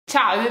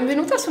Ciao e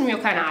benvenuta sul mio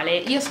canale.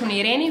 Io sono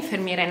Irene,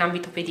 infermiera in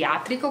ambito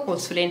pediatrico,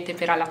 consulente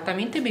per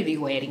allattamento e baby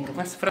wearing,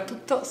 ma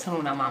soprattutto sono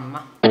una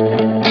mamma.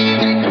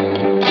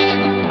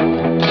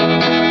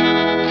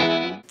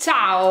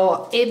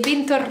 Ciao e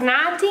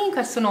bentornati in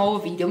questo nuovo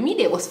video. Mi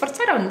devo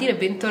sforzare a non dire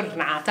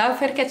bentornata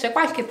perché c'è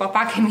qualche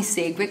papà che mi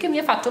segue che mi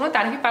ha fatto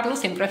notare che parlo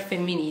sempre al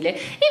femminile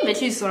e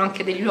invece ci sono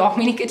anche degli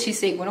uomini che ci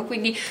seguono,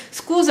 quindi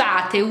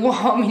scusate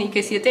uomini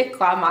che siete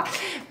qua, ma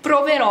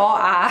proverò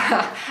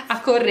a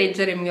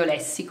correggere il mio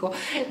lessico.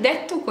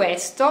 Detto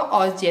questo,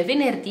 oggi è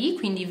venerdì,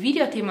 quindi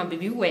video a tema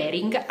baby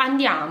wearing.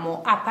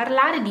 Andiamo a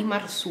parlare di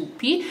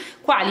marsupi,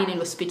 quali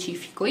nello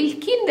specifico il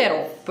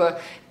KinderHop,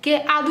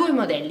 che ha due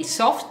modelli,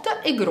 soft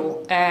e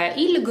grow.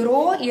 Il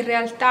grow in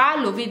realtà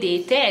lo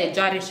vedete, è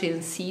già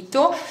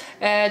recensito.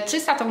 C'è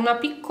stata una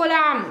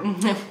piccola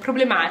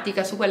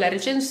problematica su quella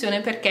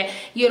recensione perché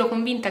io ero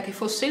convinta che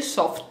fosse il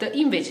soft,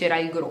 invece era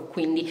il grow,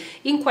 quindi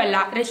in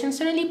quella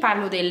recensione lì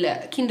parlo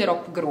del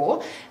KinderHop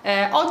grow.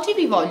 Oggi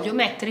vi voglio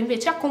mettere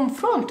invece a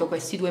confronto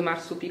questi due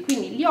marsupi,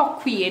 quindi li ho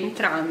qui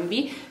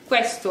entrambi.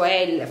 Questo è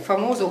il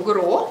famoso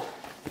grow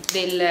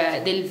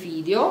del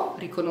video,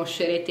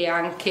 riconoscerete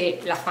anche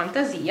la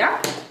fantasia,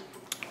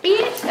 e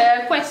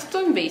questo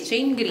invece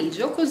in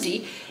grigio,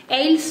 così è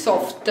il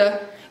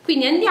soft.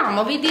 Quindi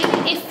andiamo a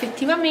vedere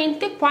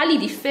effettivamente quali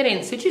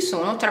differenze ci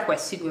sono tra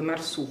questi due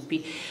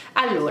marsupi.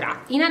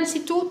 Allora,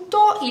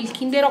 innanzitutto il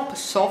KinderHop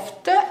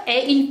Soft è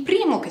il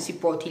primo che si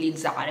può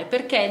utilizzare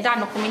perché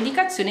danno come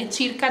indicazione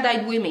circa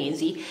dai 2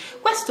 mesi.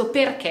 Questo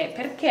perché?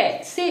 Perché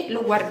se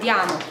lo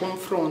guardiamo a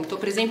confronto,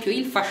 per esempio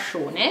il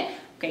fascione,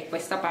 ok,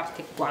 questa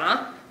parte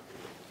qua,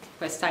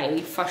 questa è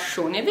il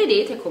fascione,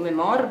 vedete com'è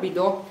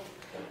morbido?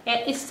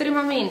 È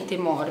estremamente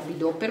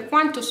morbido, per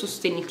quanto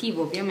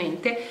sostenitivo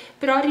ovviamente,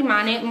 però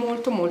rimane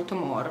molto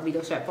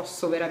morbido, cioè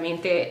posso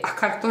veramente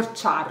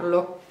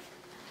accartocciarlo.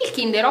 Il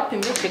KinderHop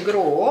invece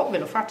grow, ve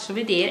lo faccio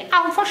vedere,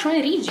 ha un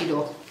fascione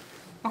rigido,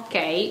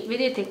 ok?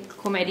 Vedete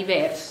com'è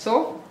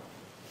diverso?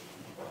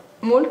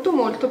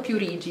 Molto più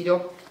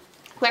rigido.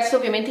 Questo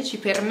ovviamente ci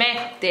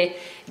permette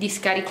di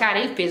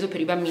scaricare il peso per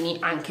i bambini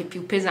anche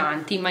più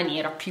pesanti in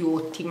maniera più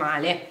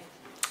ottimale.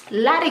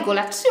 La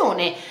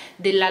regolazione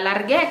della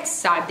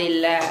larghezza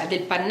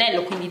del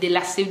pannello, quindi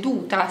della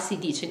seduta, si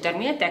dice in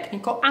termine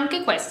tecnico,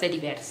 anche questa è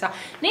diversa.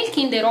 Nel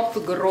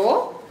KinderHop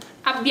grow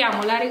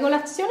abbiamo la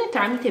regolazione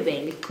tramite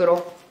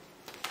velcro,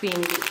 quindi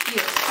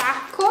io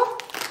stacco,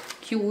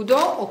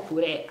 chiudo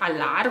oppure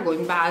allargo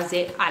in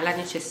base alla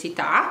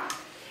necessità.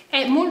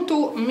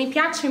 Mi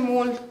piace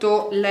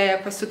molto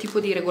questo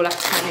tipo di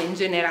regolazione in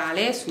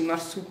generale sui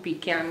marsupi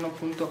che hanno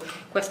appunto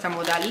questa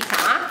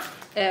modalità.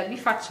 Vi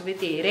faccio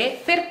vedere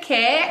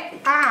perché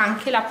ha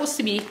anche la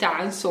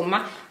possibilità,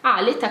 insomma, ha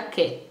le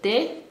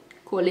tacchette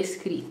con le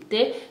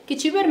scritte che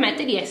ci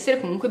permette di essere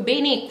comunque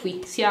ben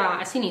equi sia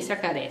a sinistra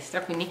che a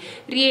destra, quindi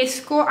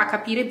riesco a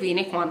capire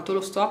bene quanto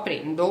lo sto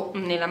aprendo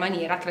nella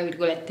maniera tra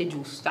virgolette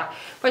giusta.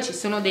 Poi ci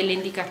sono delle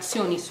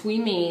indicazioni sui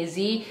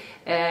mesi,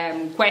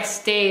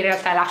 queste in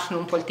realtà lasciano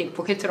un po' il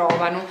tempo che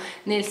trovano,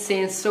 nel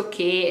senso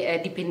che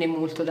dipende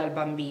molto dal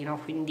bambino,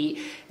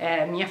 quindi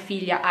mia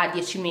figlia ha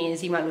 10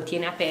 mesi ma lo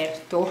tiene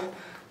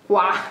aperto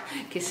qua,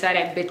 che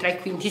sarebbe tra i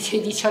 15 e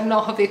i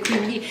 19,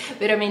 quindi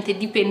veramente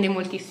dipende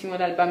moltissimo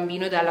dal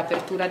bambino e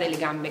dall'apertura delle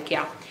gambe che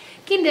ha.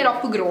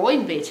 KinderHop grow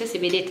invece, se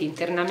vedete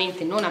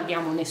internamente non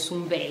abbiamo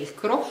nessun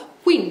velcro,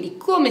 quindi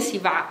come si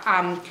va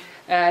a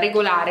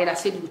regolare la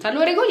seduta?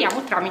 Lo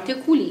regoliamo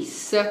tramite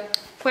coulisse.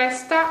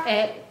 Questa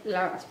è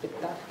la,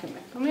 aspettate che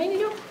metto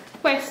meglio,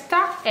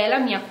 questa è la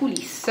mia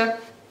coulisse,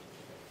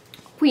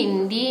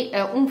 quindi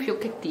un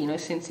fiocchettino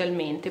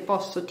essenzialmente.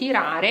 Posso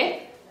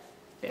tirare,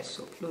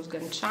 adesso lo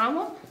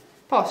sganciamo,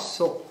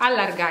 posso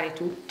allargare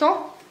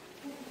tutto,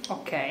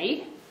 ok,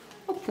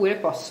 oppure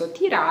posso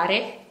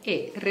tirare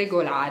e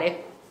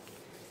regolare,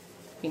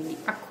 quindi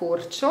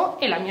accorcio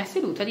e la mia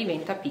seduta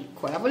diventa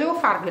piccola. Volevo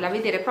farvela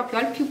vedere proprio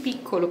al più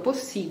piccolo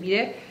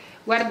possibile.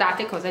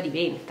 Guardate cosa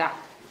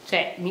diventa,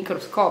 cioè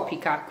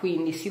microscopica,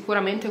 quindi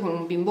sicuramente con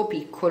un bimbo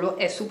piccolo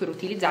è super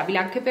utilizzabile,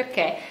 anche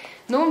perché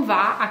non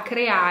va a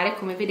creare,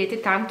 come vedete,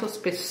 tanto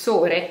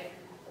spessore,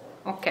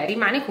 ok?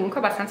 Rimane comunque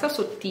abbastanza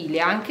sottile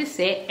anche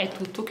se è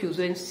tutto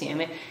chiuso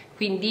insieme,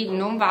 quindi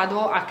non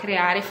vado a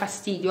creare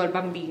fastidio al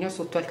bambino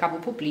sotto al cavo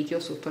popliteo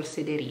o sotto il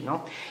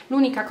sederino.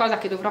 L'unica cosa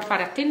che dovrò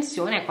fare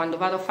attenzione è quando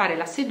vado a fare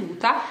la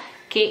seduta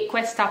che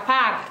questa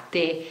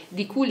parte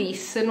di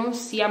coulisse non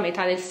sia a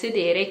metà del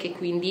sedere, che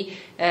quindi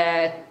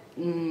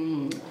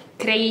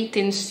crei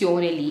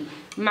tensione lì,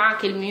 ma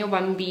che il mio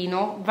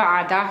bambino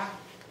vada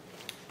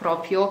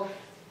proprio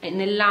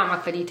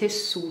nell'amaca di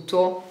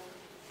tessuto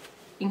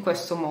in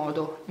questo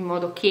modo, in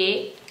modo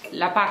che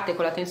la parte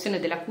con la tensione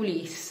della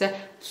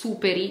coulisse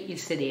superi il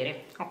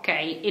sedere, ok?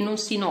 E non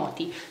si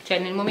noti, cioè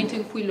nel momento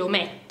in cui lo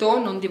metto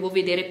non devo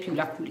vedere più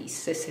la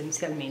coulisse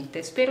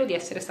essenzialmente. Spero di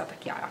essere stata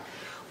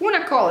chiara.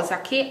 Una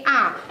cosa che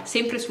ha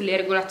sempre sulle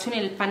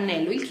regolazioni del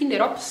pannello il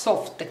KinderHop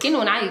Soft, che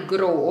non ha il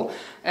grow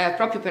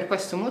proprio per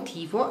questo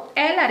motivo,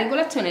 è la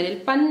regolazione del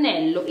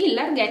pannello in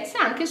larghezza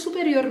anche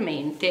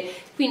superiormente.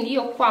 Quindi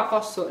io qua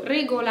posso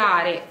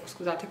regolare,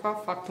 scusate, qua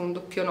ho fatto un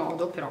doppio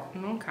nodo però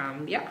non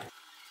cambia,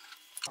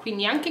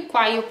 quindi anche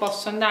qua io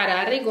posso andare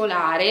a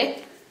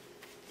regolare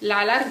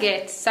la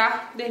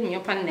larghezza del mio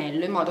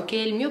pannello in modo che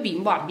il mio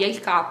bimbo abbia il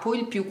capo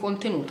il più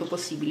contenuto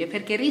possibile,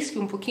 perché il rischio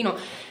un pochino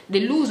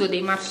dell'uso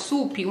dei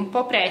marsupi un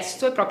po'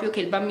 presto è proprio che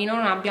il bambino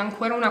non abbia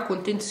ancora una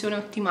contenzione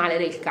ottimale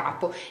del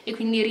capo e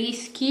quindi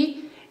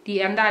rischi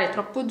di andare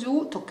troppo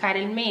giù, toccare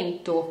il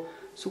mento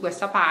su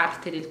questa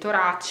parte del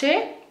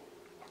torace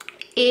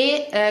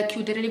e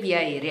chiudere le vie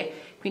aeree.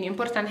 Quindi è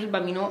importante che il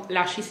bambino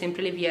lasci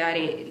sempre le vie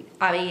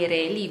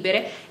aeree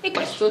libere e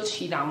questo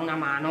ci dà una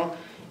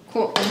mano.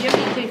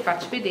 Ovviamente vi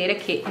faccio vedere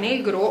che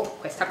nel grow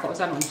questa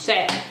cosa non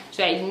c'è,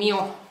 cioè il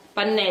mio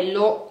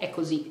pannello è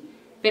così,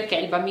 perché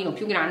il bambino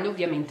più grande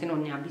ovviamente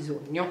non ne ha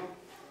bisogno.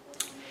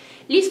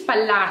 Gli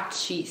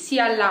spallacci si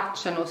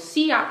allacciano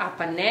sia a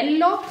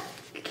pannello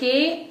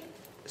che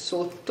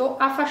sotto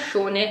a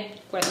fascione,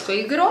 questo è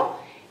il grow,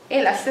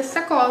 e la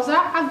stessa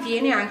cosa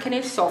avviene anche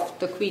nel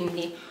soft,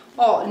 quindi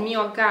ho il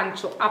mio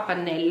aggancio a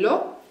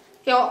pannello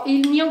e ho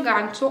il mio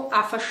aggancio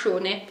a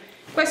fascione.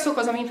 Questo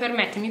cosa mi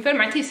permette? Mi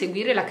permette di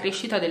seguire la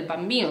crescita del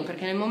bambino,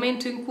 perché nel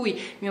momento in cui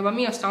il mio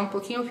bambino sta un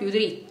pochino più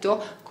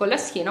dritto con la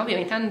schiena,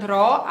 ovviamente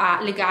andrò a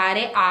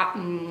legare a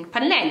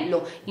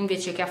pannello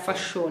invece che a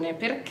fascione,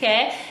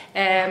 perché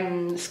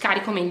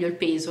scarico meglio il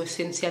peso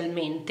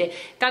essenzialmente.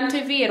 Tanto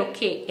è vero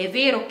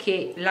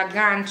che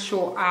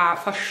l'aggancio a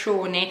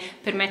fascione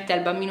permette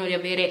al bambino di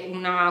avere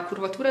una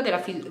curvatura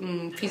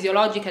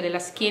fisiologica della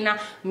schiena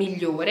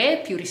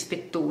migliore, più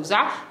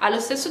rispettosa. Allo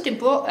stesso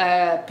tempo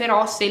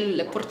però se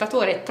il portatore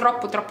è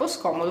troppo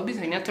scomodo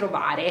bisogna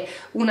trovare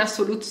una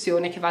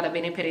soluzione che vada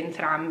bene per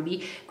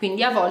entrambi,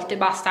 quindi a volte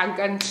basta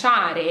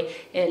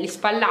agganciare gli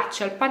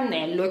spallacci al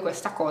pannello e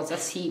questa cosa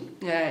si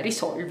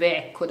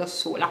risolve, ecco, da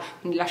sola,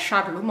 quindi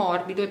lasciarlo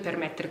morbido e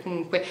permettere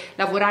comunque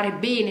lavorare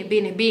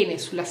bene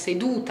sulla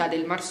seduta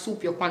del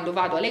marsupio quando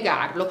vado a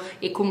legarlo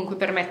e comunque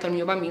permetto al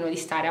mio bambino di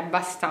stare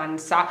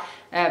abbastanza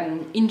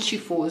in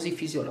cifosi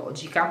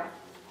fisiologica.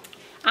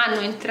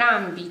 Hanno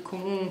entrambi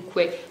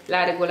comunque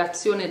la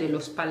regolazione dello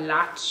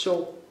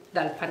spallaccio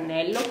dal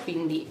pannello,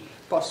 quindi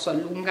posso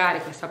allungare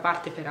questa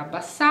parte per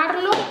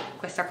abbassarlo,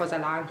 questa cosa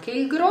l'ha anche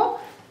il grow.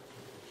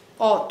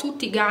 Ho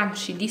tutti i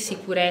ganci di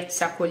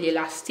sicurezza con gli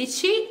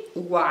elastici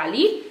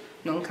uguali,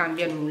 non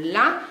cambia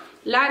nulla.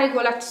 La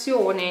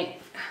regolazione,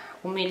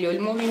 o meglio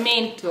il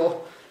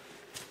movimento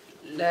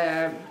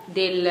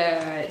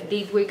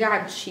dei due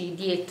ganci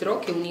dietro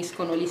che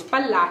uniscono gli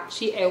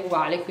spallacci è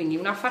uguale, quindi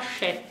una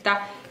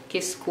fascetta che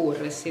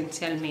scorre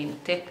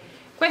essenzialmente.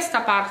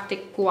 Questa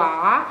parte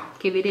qua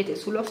che vedete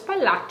sullo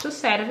spallaccio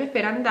serve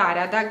per andare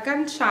ad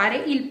agganciare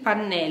il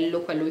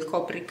pannello, quello il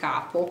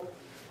copricapo,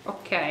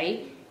 ok?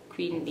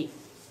 Quindi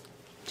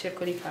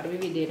cerco di farvi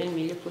vedere il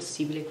meglio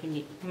possibile.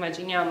 Quindi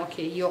immaginiamo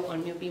che io ho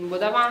il mio bimbo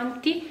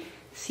davanti,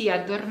 si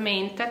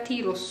addormenta,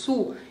 tiro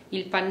su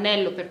il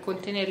pannello per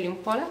contenergli un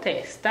po' la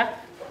testa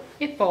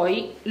e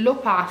poi lo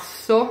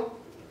passo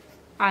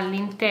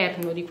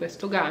all'interno di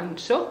questo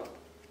gancio.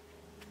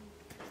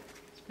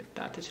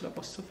 Aspettate, ce la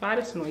posso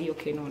fare, sono io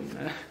che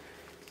non...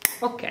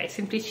 Ok,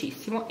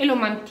 semplicissimo, e lo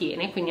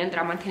mantiene, quindi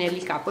andrà a mantenere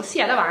il capo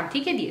sia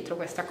davanti che dietro.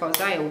 Questa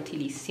cosa è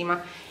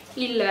utilissima.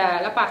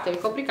 La parte del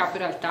copricapo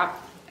in realtà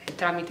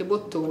tramite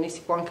bottone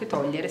si può anche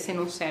togliere se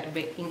non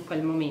serve in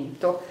quel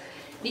momento.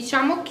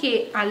 Diciamo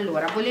che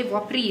allora volevo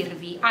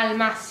aprirvi al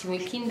massimo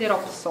il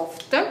KinderHop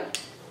Soft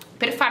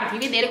per farvi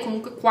vedere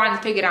comunque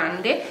quanto è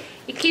grande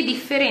e che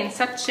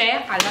differenza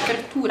c'è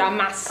all'apertura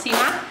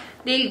massima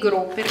del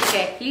grow,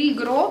 perché il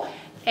grow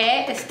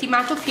è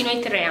stimato fino ai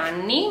 3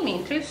 anni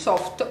mentre il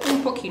soft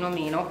un pochino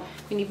meno,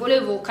 quindi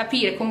volevo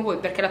capire con voi,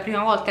 perché è la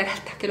prima volta in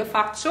realtà che lo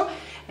faccio,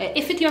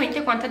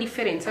 effettivamente quanta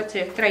differenza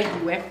c'è tra i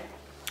due.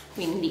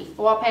 Quindi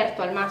ho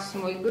aperto al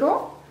massimo il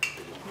grow,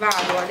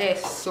 vado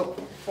adesso,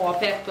 ho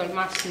aperto al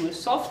massimo il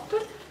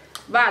soft,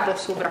 vado a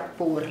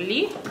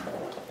sovrapporli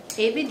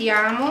e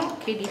vediamo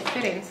che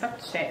differenza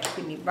c'è.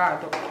 Quindi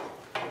vado,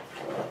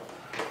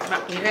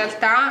 ma in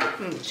realtà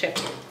c'è,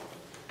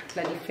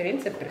 la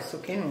differenza è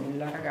pressoché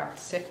nulla,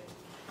 ragazze.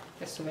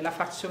 Adesso ve la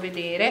faccio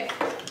vedere.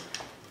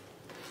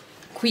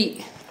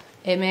 Qui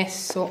è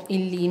messo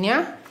in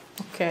linea,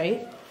 ok,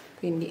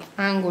 quindi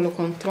angolo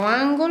contro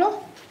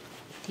angolo,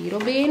 tiro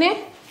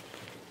bene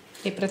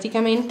e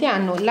praticamente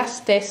hanno la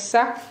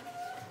stessa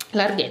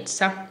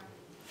larghezza,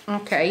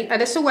 ok.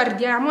 Adesso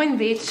guardiamo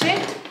invece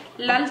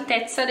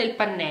l'altezza del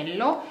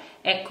pannello.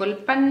 Ecco, il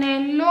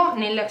pannello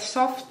nel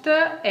soft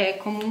è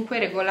comunque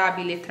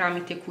regolabile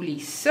tramite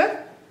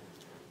coulisse.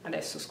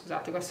 Adesso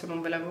scusate, questo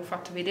non ve l'avevo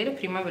fatto vedere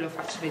prima, ve lo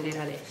faccio vedere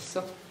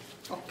adesso,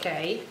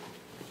 ok.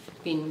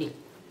 Quindi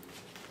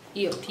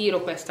io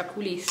tiro questa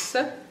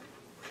coulisse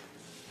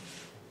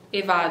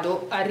e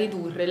vado a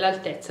ridurre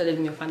l'altezza del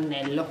mio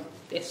pannello.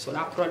 Adesso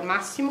l'apro al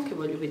massimo che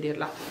voglio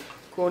vederla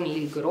con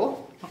il gros,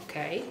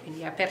 ok,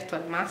 quindi è aperto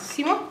al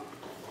massimo.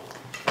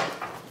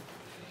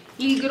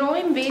 Il gros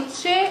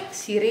invece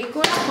si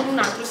regola con un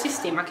altro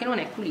sistema che non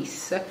è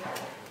coulisse.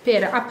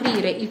 Per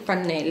aprire il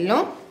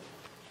pannello,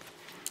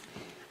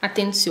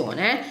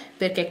 attenzione,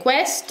 perché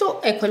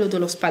questo è quello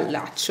dello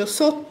spallaccio,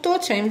 sotto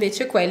c'è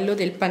invece quello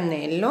del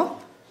pannello,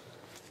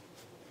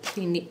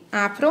 quindi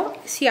apro,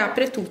 si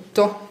apre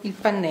tutto il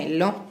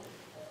pannello,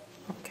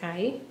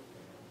 ok,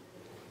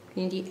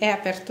 quindi è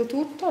aperto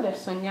tutto.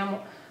 Adesso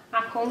andiamo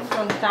a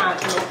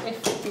confrontarlo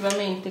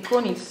effettivamente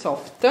con il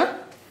soft,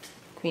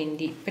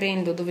 quindi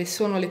prendo dove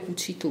sono le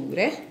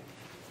cuciture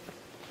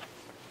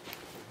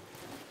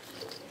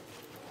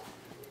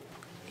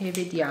e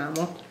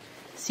vediamo.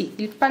 Sì,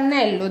 il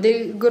pannello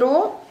del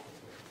gros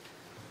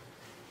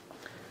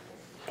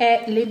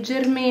è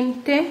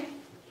leggermente,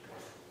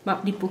 ma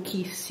di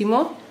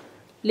pochissimo,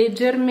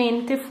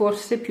 leggermente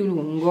forse più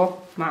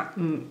lungo, ma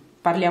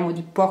parliamo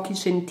di pochi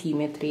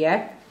centimetri,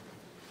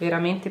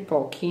 veramente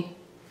pochi.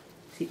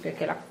 Sì,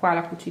 perché qua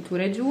la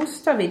cucitura è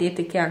giusta,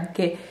 vedete che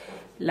anche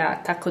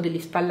l'attacco degli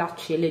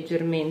spallacci è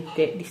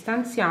leggermente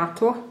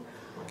distanziato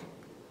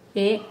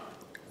e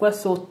qua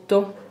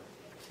sotto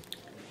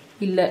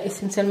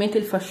essenzialmente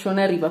il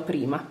fascione arriva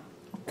prima,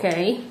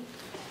 ok?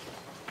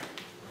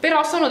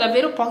 Però sono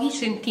davvero pochi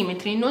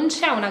centimetri, non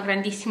c'è una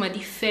grandissima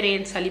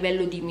differenza a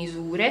livello di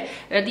misure.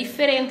 La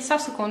differenza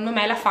secondo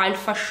me la fa il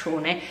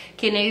fascione,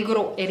 che nel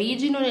gros è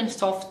rigido, nel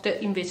soft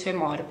invece è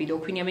morbido,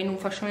 quindi avendo un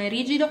fascione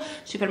rigido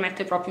ci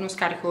permette proprio uno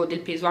scarico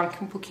del peso anche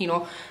un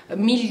pochino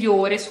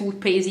migliore su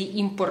pesi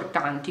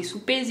importanti.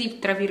 Su pesi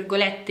tra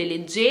virgolette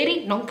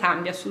leggeri non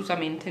cambia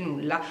assolutamente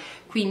nulla,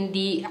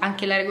 quindi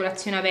anche la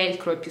regolazione a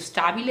velcro è più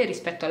stabile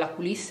rispetto alla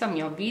coulisse a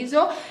mio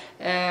avviso.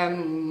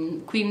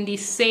 Quindi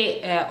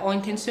se ho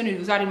intenzione di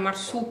usare il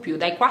marsupio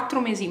dai 4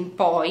 mesi in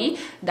poi,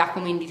 dà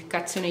come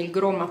indicazione il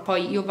gros, ma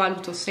poi io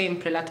valuto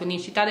sempre la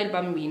tonicità del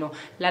bambino,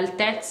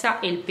 l'altezza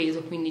e il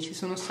peso, quindi ci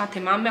sono state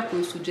mamme a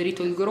cui ho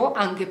suggerito il gros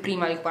anche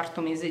prima del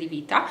 4° mese di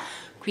vita.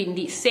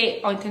 Quindi se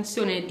ho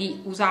intenzione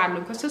di usarlo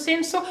in questo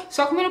senso,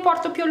 so che me lo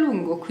porto più a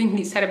lungo,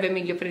 quindi sarebbe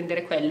meglio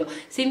prendere quello.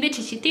 Se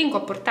invece ci tengo a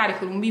portare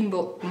con un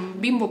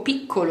bimbo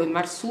piccolo il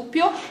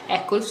marsupio,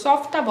 ecco, il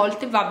soft a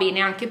volte va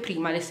bene anche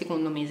prima del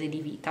 2° mese di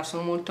vita,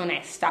 sono molto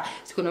onesta.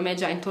 Secondo me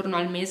già intorno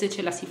al mese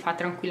ce la si fa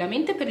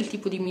tranquillamente per il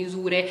tipo di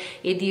misure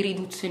e di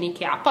riduzioni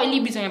che ha. Poi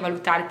lì bisogna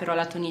valutare però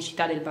la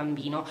tonicità del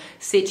bambino,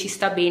 se ci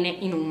sta bene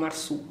in un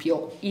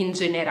marsupio in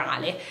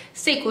generale.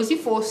 Se così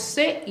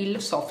fosse,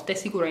 il soft è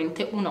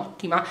sicuramente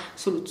un'ottima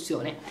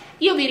soluzione.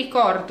 Io vi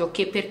ricordo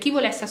che per chi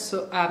volesse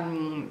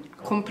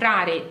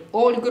comprare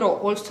o il gros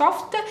o il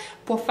soft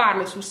può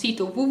farlo sul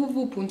sito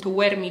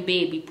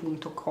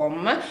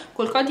www.wearmebaby.com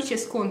col codice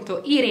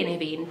sconto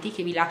Irene20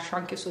 che vi lascio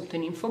anche sotto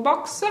in info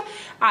box,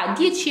 a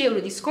 10 €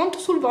 di sconto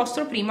sul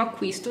vostro primo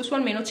acquisto su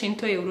almeno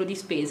 100 € di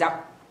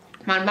spesa.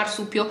 Ma il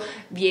marsupio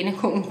viene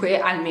comunque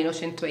almeno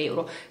 100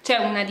 €. C'è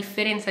una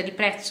differenza di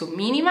prezzo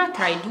minima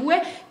tra i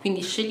due,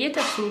 quindi scegliete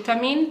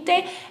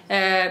assolutamente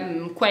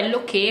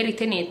quello che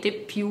ritenete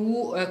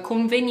più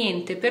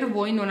conveniente per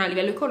voi, non a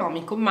livello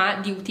economico ma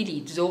di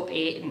utilizzo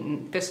e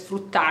per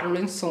sfruttarlo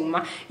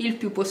insomma il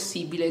più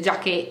possibile, già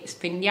che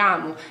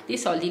spendiamo dei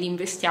soldi li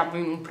investiamo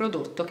in un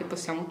prodotto che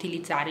possiamo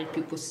utilizzare il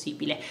più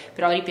possibile.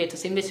 Però ripeto,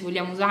 se invece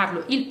vogliamo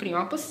usarlo il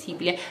prima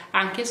possibile,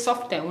 anche il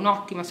soft è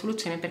un'ottima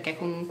soluzione, perché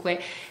comunque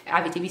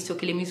avete visto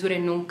che le misure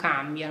non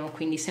cambiano,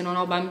 quindi se non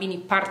ho bambini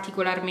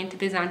particolarmente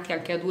pesanti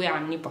anche a 2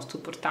 anni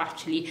posso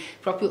portarceli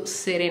proprio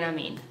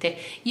serenamente.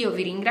 Io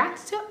vi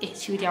ringrazio e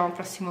ci vediamo al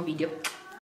prossimo video.